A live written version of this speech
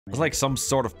It's like some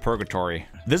sort of purgatory.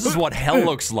 This is what hell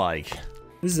looks like.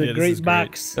 This is a great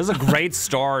box. This is a great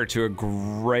start to a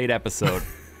great episode.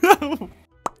 I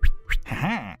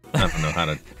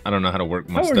don't know how to work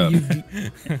my stuff.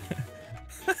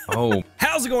 Oh.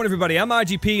 How's it going, everybody? I'm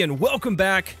IGP, and welcome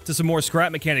back to some more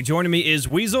Scrap Mechanic. Joining me is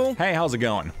Weasel. Hey, how's it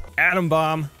going? Atom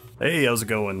Bomb. Hey, how's it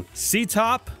going?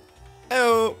 C-Top.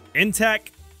 Oh. Intech.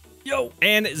 Yo.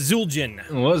 And Zul'jin.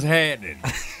 What's happening?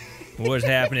 What's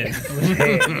happening?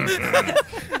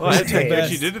 Well, that's the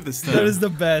best you did it this time. That is the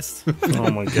best. Oh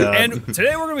my god. And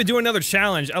today we're going to be doing another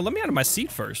challenge. Let me out of my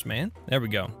seat first, man. There we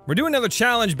go. We're doing another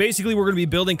challenge. Basically, we're going to be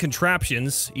building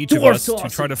contraptions, each of us, to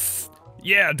try to...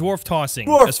 Yeah, dwarf tossing.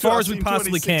 As far as we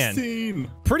possibly can.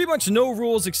 Pretty much no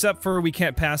rules except for we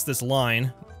can't pass this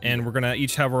line, and we're gonna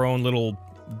each have our own little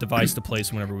device to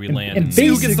place whenever we land. And see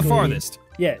who gets the farthest.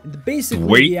 Yeah,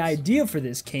 basically the idea for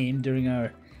this came during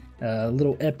our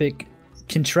little epic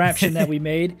contraption that we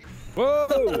made. Whoa!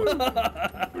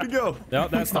 Where'd he go? No,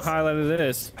 that's the highlight of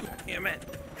this. Damn it.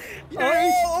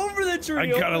 Oh, over the tree! I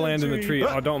gotta land in the tree.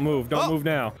 Oh, don't move. Don't move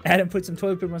now. Adam put some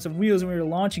toilet paper on some wheels and we were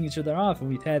launching each other off, and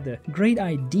we've had the great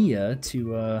idea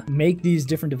to make these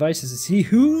different devices to see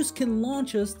whose can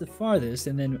launch us the farthest,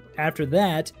 and then after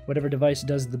that, whatever device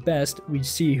does the best, we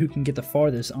see who can get the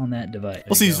farthest on that device.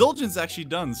 Well, see, Zul'jin's actually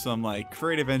done some like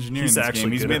creative engineering in this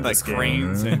game. He's made like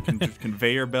cranes and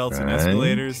conveyor belts and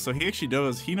escalators, so he actually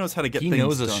knows how to get things done. He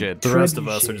knows his shit. The rest of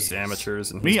us are just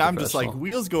amateurs. And Me, I'm just like,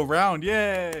 wheels go round,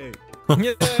 yay!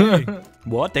 Yay.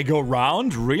 What? They go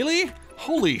round? Really?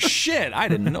 Holy shit, I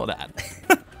didn't know that.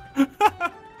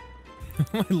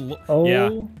 Oh, yeah.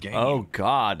 Oh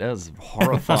god, that's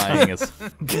horrifying.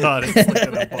 God, it's like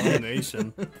an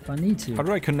abomination. funny too. How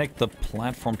do I connect the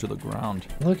platform to the ground?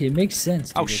 Look, it makes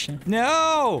sense. Oh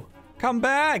no! Come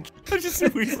back! I just see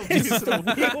Weasel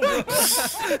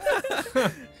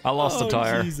I lost the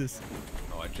tire. Jesus.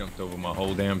 Oh, I jumped over my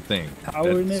whole damn thing.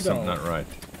 Powering That's it something all. not right.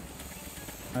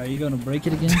 Are you gonna break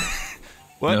it again?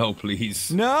 What? No,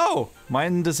 please. No!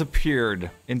 Mine disappeared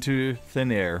into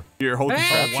thin air. Your whole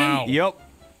contraption? Wow. Yep.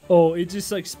 Oh, it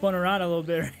just like spun around a little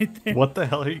bit right there. What the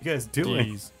hell are you guys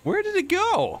doing? Jeez. Where did it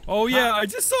go? Oh yeah, I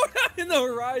just saw it out in the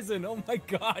horizon. Oh my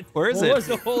god. Where is What it? was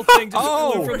the whole thing just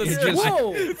Oh, flew from the it sky? just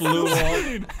Whoa! flew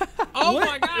off. Oh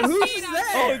my god. Who's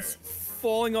that? Oh, it's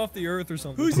falling off the earth or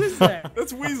something. Whose is that?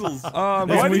 That's Weasels.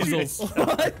 It's Weasels.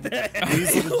 What the heck?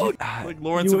 Weasel, like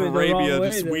Lawrence You of went the wrong Arabia, way,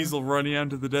 just then. Weasel running out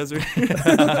into the desert.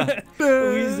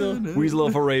 Weasel. Weasel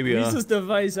of Arabia. Weasel's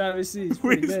device obviously is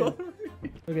pretty Weasel. good.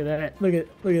 Look at that. Look at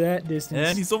that distance.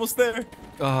 And he's almost there.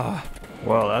 Well,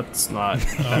 that's not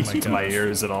music to my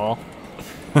ears at all.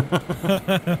 So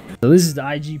this is the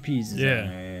IGPs.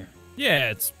 Yeah.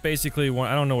 Yeah, it's basically one.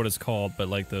 I don't know what it's called, but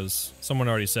like those. Someone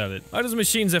already said it. Like those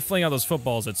machines that fling out those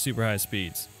footballs at super high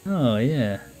speeds. Oh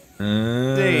yeah.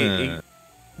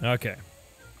 Okay.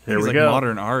 Here He's we like go.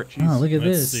 modern art. Oh, Jeez. look at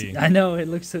Let's this. see. I know it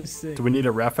looks so sick. Do we need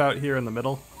a ref out here in the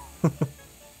middle?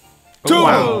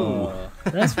 Wow.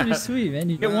 That's pretty sweet, man.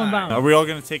 You get one bounce. Are we all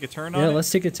gonna take a turn on Yeah, it? let's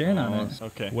take a turn on it.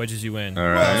 Okay. Wedges you in. All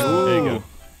right. There you go.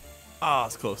 Ah,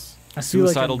 it's close. I feel like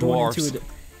I'm Suicidal going dwarfs. into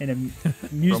an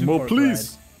amusement Rumble, park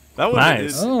please. That one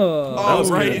Nice. is. ride. Oh. Oh,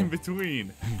 was right good. in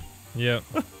between. Yep.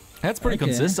 That's pretty Okay.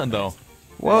 consistent though.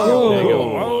 Whoa. There you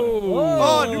go.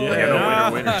 Oh, new Yeah, record.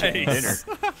 no winner Nice. chicken dinner.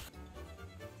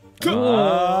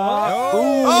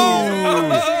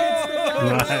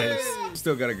 Nice.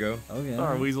 Still gotta go. Okay.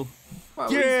 Sorry, Weasel.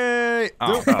 Yay!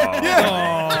 Oh. Saving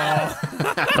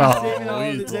all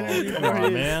this Weasel. energy Come for on,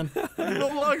 you. man. No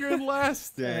longer in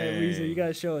last. Hey, Weasel, you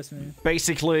gotta show us, man.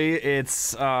 Basically,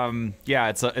 it's yeah,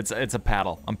 it's a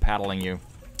paddle. I'm paddling you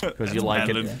because you like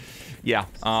paddling. it. Yeah.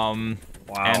 And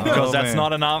Wow. because Oh, that's man.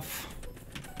 not enough,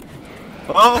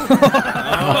 Oh!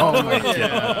 Oh my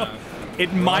god.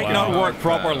 it might not work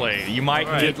properly. You might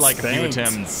Alright, get like a few thanks.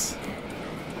 attempts.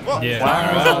 Yeah.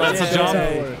 Well, that's Yeah, a jump. that's how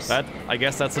it works. That I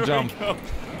guess that's a jump.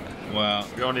 Wow.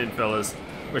 Going in, fellas.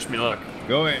 Wish me luck.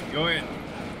 Go in. Go in.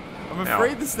 I'm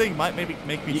afraid this thing might maybe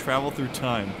make me travel through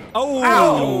time.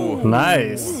 Oh!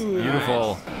 Nice.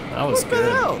 Beautiful. That was What the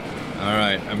good. hell? All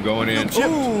right. I'm going in.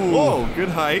 Whoa, good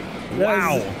height.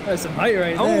 Wow. That's some height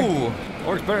right there. Oh!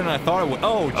 Works better than I thought it would.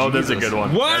 Oh, Oh, this is a Jesus. good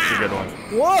one. Wow. That's a good one.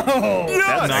 Whoa!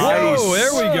 Yeah, Nice. Oh,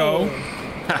 there we go.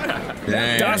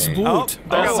 Dang. Das Oh, Boot. I got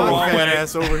that's the one wrong fat way.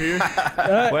 ass over here.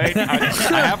 Wait,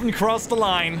 I haven't crossed the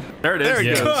line. There it is. There it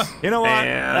Yeah. goes. You know what?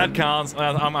 And- That counts.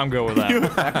 I'm good with You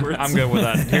that. backwards. I'm good with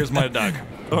that. Here's my duck.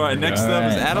 All right, next up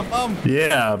is Atom Bomb.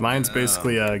 Yeah, mine's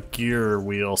basically a gear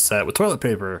wheel set with toilet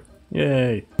paper.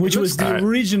 Yay. Which was the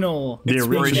original. The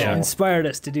original. Inspired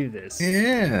us to do this.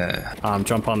 Yeah.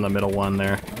 Jump on the middle one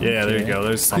there. Yeah, there you go.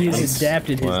 There's He something. has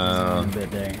adapted his design a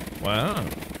bit there. Wow.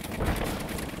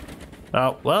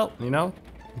 Oh, well, you know,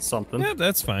 something. Yeah,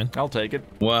 that's fine. I'll take it.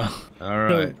 Well, all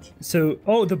right.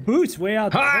 Oh, the boots way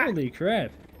out there. Holy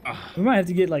crap. We might have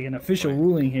to get like an official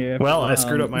ruling here. Well, I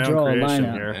screwed up my own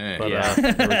creation here. But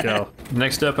there we go.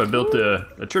 Next up, I built a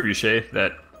trebuchet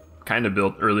that kind of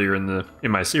built earlier in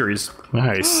my series.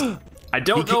 Nice. I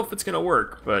don't know if it's gonna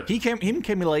work, but He came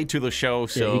late to the show,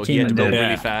 so he he had to came build in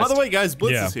really fast. By the way, guys,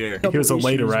 Blitz Yeah. is here. He was a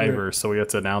late issues arriver, so we had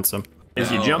to announce him.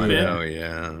 is you jump in Oh,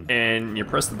 yeah. and you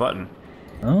press the button.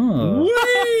 Oh.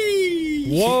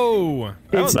 Whoa.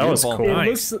 That was beautiful. cool. It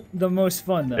Nice. looks the most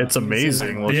fun though. It's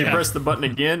amazing. Then you Yeah. press the button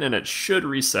again, and it should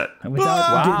reset.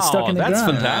 Without getting stuck in the that's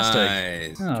ground. fantastic.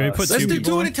 Nice. Oh, Can we put Let's two do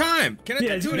people two in? at a time. Can I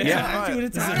do two at a time? Two at a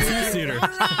time. Theater.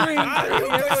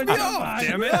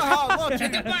 Damn it.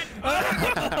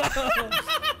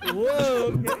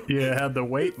 Whoa. Yeah, the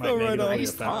weight might negatively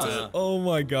affect it. Oh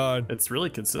my god. It's really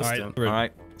All consistent. All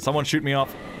right, someone shoot me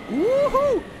off.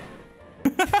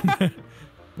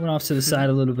 Went off to the side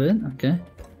a little bit. Okay.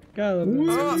 Got a little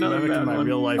bit. Mimicking my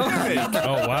real life.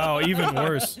 Oh wow, even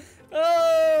worse.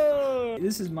 Oh!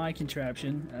 This is my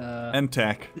contraption.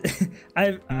 MTech.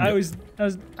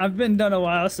 I've been done a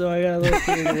while, so I got a little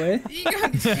cleared away. You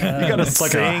gotta It's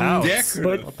like a house.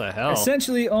 But What the hell?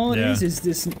 essentially, all it Yeah. is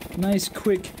this nice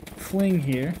quick fling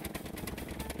here.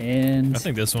 And I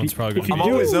think this one's probably if you gonna I'm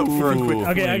do always up for a quick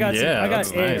okay, I got Yeah, I got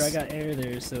that's air. nice. I got air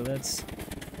there, so that's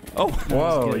Oh,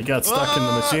 Whoa, you got stuck in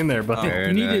the machine there, buddy. Very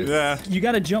you need nice. to Yeah. you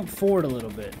got to jump forward a little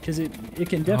bit because it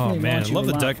can Oh definitely man, I launch you love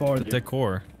a the lot farther.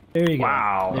 decor. There you go.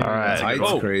 Wow. There you All go. right. Height's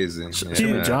Oh. crazy. Should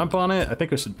we jump on it? I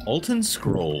think we should. Alton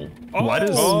Scroll. Why does?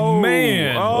 Oh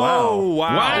man. wow!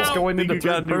 Why is going Think into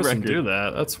you got third a new person record. do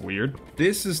that? That's weird.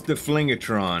 This is the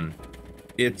Flingatron.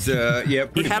 It's yeah,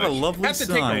 pretty had a much. lovely Have to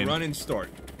take sign. a run and start.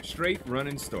 Straight run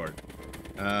and start.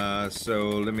 So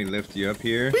let me lift you up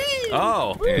here.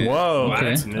 Oh, And Whoa, Okay.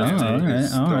 that's Oh, nifty. all right.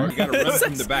 start. You gotta run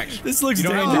from the back. This looks You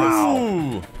don't dangerous.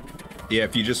 have to- Yeah,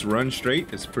 if you just run straight,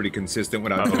 it's pretty consistent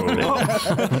without moving.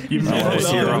 You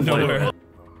Oh, here on nowhere.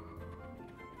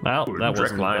 Well, that direct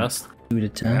wasn't the line. best. Two at a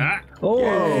time.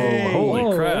 Oh, Holy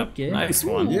whoa, crap. Okay. Nice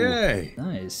one. Yay!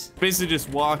 Nice. Basically, just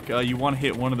walk. You want to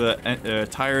hit one of the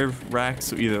tire racks,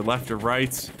 so either left or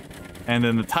right, and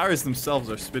then the tires themselves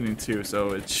are spinning too.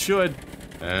 So it should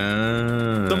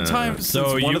sometimes. So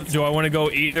since one you of the- do I want to go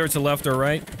either to left or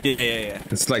right? yeah.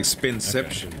 It's like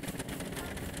Spinception.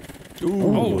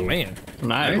 Oh man.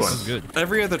 Nice. Good.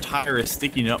 Every other tire is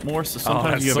sticking up more, so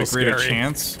sometimes that's you have so a greater scary.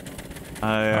 chance. all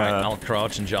right, I'll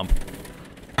crouch and jump.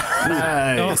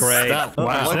 Nice. Great.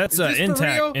 Wow. So that's Is this for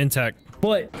intact. real? Intact.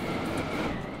 But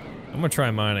I'm gonna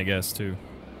try mine, I guess, too.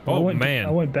 I Oh went, man.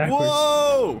 I went backwards.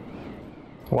 Whoa!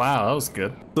 Wow, that was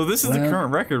good. So this is the Well-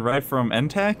 current record, right, from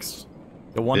NTAX?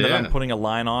 The one that Yeah. I'm putting a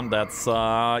line on, that's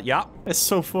yeah. It's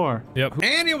so far. Yep.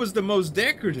 And it was the most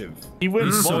decorative. He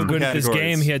wins So multiple good at this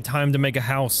categories. game, he had time to make a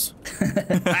house.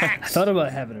 I thought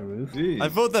about having a roof. I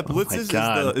vote that Blitz's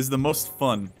God. is the most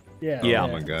fun. Yeah. Yeah. Oh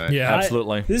my god. Yeah.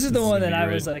 Absolutely. This is the one that gonna I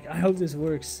be was great. like, I hope this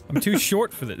works. I'm too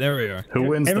short for that. There we are. Who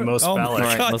wins the Every- most Oh my phallic?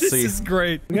 Right, god, let's this see. is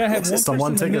great. We gotta have one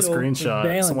Someone person in take the a middle to screenshot.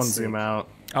 balance Someone it. zoom out.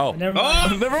 Oh, Never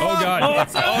mind. Oh god.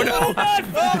 Oh no.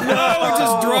 No, we're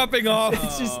just dropping off.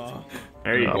 It's just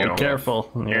There you Be go.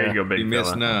 careful. There you go, big You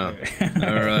missed fella. now.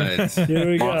 All right. here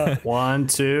we go. 1,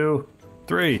 2,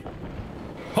 3.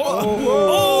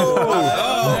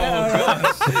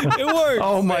 It worked.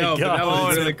 Oh my Oh, but that god.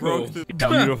 was really cool.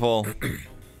 beautiful.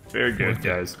 Very good,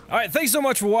 guys. All right, thanks so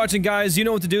much for watching, guys. You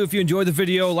know what to do if you enjoyed the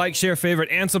video. Like, share, favorite,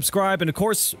 and subscribe. And of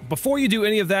course, before you do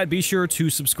any of that, be sure to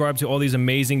subscribe to all these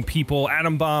amazing people: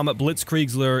 Atom Bomb,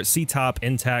 Blitzkriegsler, C-Top,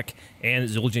 Intac, and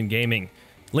Zul'jin Gaming.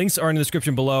 Links are in the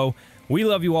description below. We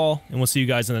love you all, and we'll see you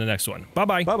guys in the next one.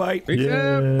 Bye-bye. Bye-bye.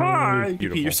 Yeah.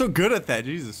 You're so good at that,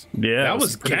 Jesus. Yeah, That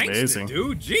was pretty gangster, amazing.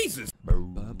 dude. Jesus.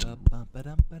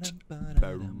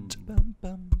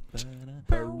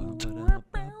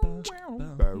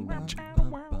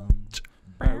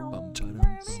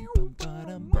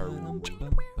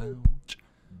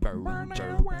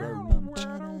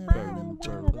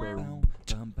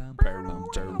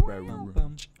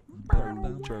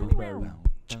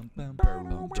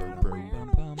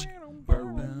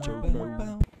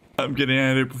 I'm getting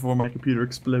out of here before my computer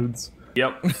explodes.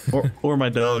 Yep. Or my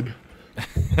dog.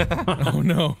 Oh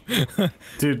no.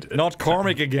 Dude, Not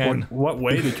Cormac again. what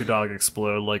way did your dog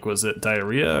explode? Like, was it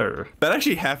diarrhea or? That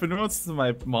actually happened once to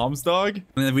my mom's dog.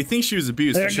 And we think she was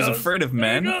abused, There but it she's goes. afraid of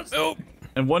men. Oh.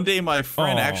 And one day my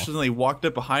friend Aw. accidentally walked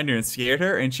up behind her and scared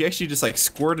her, and she actually just like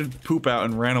squirted poop out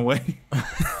and ran away.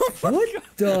 What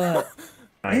the?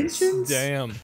 Nice. Engines? Damn.